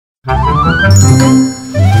என்னப்பா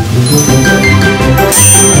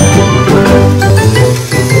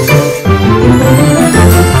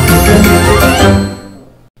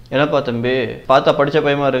தம்பி, பார்த்தா படிச்ச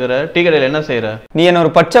பையமா இருக்கிற, டீ கடையில் என்ன செய்யற? நீ என்ன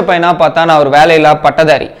ஒரு பச்சை பையனா பார்த்தா நான் ஒரு வேலையில்லா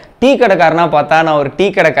பட்டதாரி, டீ கடைக்காரனா பார்த்தா நான் ஒரு டீ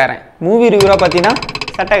கடைக்காரன், மூவி ரிவ்யூரா பார்த்தீங்கன்னா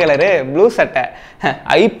சட்டை கலரு ப்ளூ சட்டை,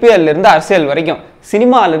 ஐபிஎல்லேருந்து அரசியல் வரைக்கும்,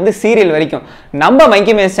 சினிமாலேருந்து சீரியல் வரைக்கும் நம்ம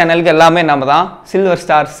மைக்கி மேஸ் சேனலுக்கு எல்லாமே நம்ம தான். Silver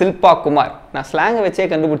star சில்பாகுமார். நான் ஸ்லாங்கை வச்சே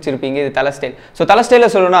கண்டுபிடிச்சிருப்பீங்க, இது தலை ஸ்டைல். ஸோ தலை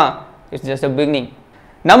ஸ்டைலில் சொல்லணும்னா இட்ஸ் ஜஸ்ட் அ பிகினிங்.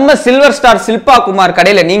 நம்ம சில்வர் ஸ்டார் சில்பாகுமார்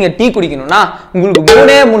கடையில் நீங்கள் டீ குடிக்கணும்னா உங்களுக்கு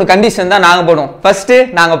 3 கண்டிஷன் தான் நாங்கள் போடுவோம். ஃபர்ஸ்ட்டு,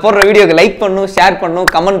 நாங்கள் போடுற வீடியோக்கு லைக் பண்ணணும், ஷேர் பண்ணணும்,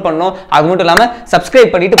 கமெண்ட் பண்ணணும். அது மட்டும் இல்லாமல்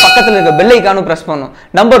சப்ஸ்கிரைப் பண்ணிட்டு பக்கத்தில் இருக்க பெல் ஐக்கானும் ப்ரெஸ் பண்ணணும்.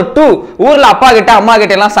 நம்பர் 2, ஊரில் அப்பா கிட்ட அம்மா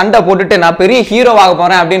கிட்ட எல்லாம் சண்டை போட்டுட்டு நான் பெரிய ஹீரோவாக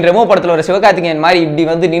போகிறேன் அப்படின்னு ரெமோ படத்தில் ஒரு சிவகார்த்திகேயன் மாதிரி இப்படி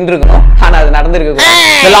வந்து நின்றுக்கணும். ஆனால் அது நடந்திருக்கு.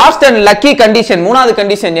 லாஸ்ட் அண்ட் லக்கி கண்டிஷன், 3வது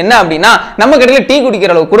கண்டிஷன் என்ன அப்படின்னா, நம்ம கடையில் டீ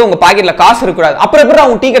குடிக்கிற அளவுக்கு கூட உங்கள் பாக்கெட்டில் காசு இருக்கக்கூடாது. அப்புறம் எப்படி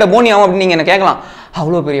அவங்க டீ கடை போனி ஆகும் அப்படின்னு நீங்கள் என்ன கேட்கலாம்.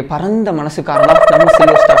 அவ்வளோ பெரிய பரந்த மனசுக்காரன் நம்ம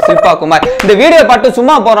சில்வர் ஸ்டார் சில்பாகுமார். இந்த வீடியோ பார்த்து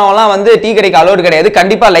சும்மா போறவங்கலாம் வந்து டீ கடைக்கு அலோடு கிடையாது.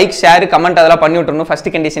 கண்டிப்பா லைக், ஷேர், கமெண்ட் அதெல்லாம் பண்ணி விட்டுறணும். ஃபர்ஸ்ட்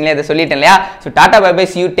கண்டிஷன்ல இதை சொல்லிட்டேன் இல்லையா? So tata bye by,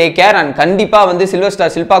 see you, take care. And கண்டிப்பா வந்து சில்வர்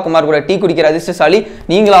ஸ்டார் சில்பாகுமார் கூட டீ குடிக்கிற அதிர்ஷ்டசாலி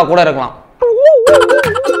நீங்களா கூட இருக்கலாம்.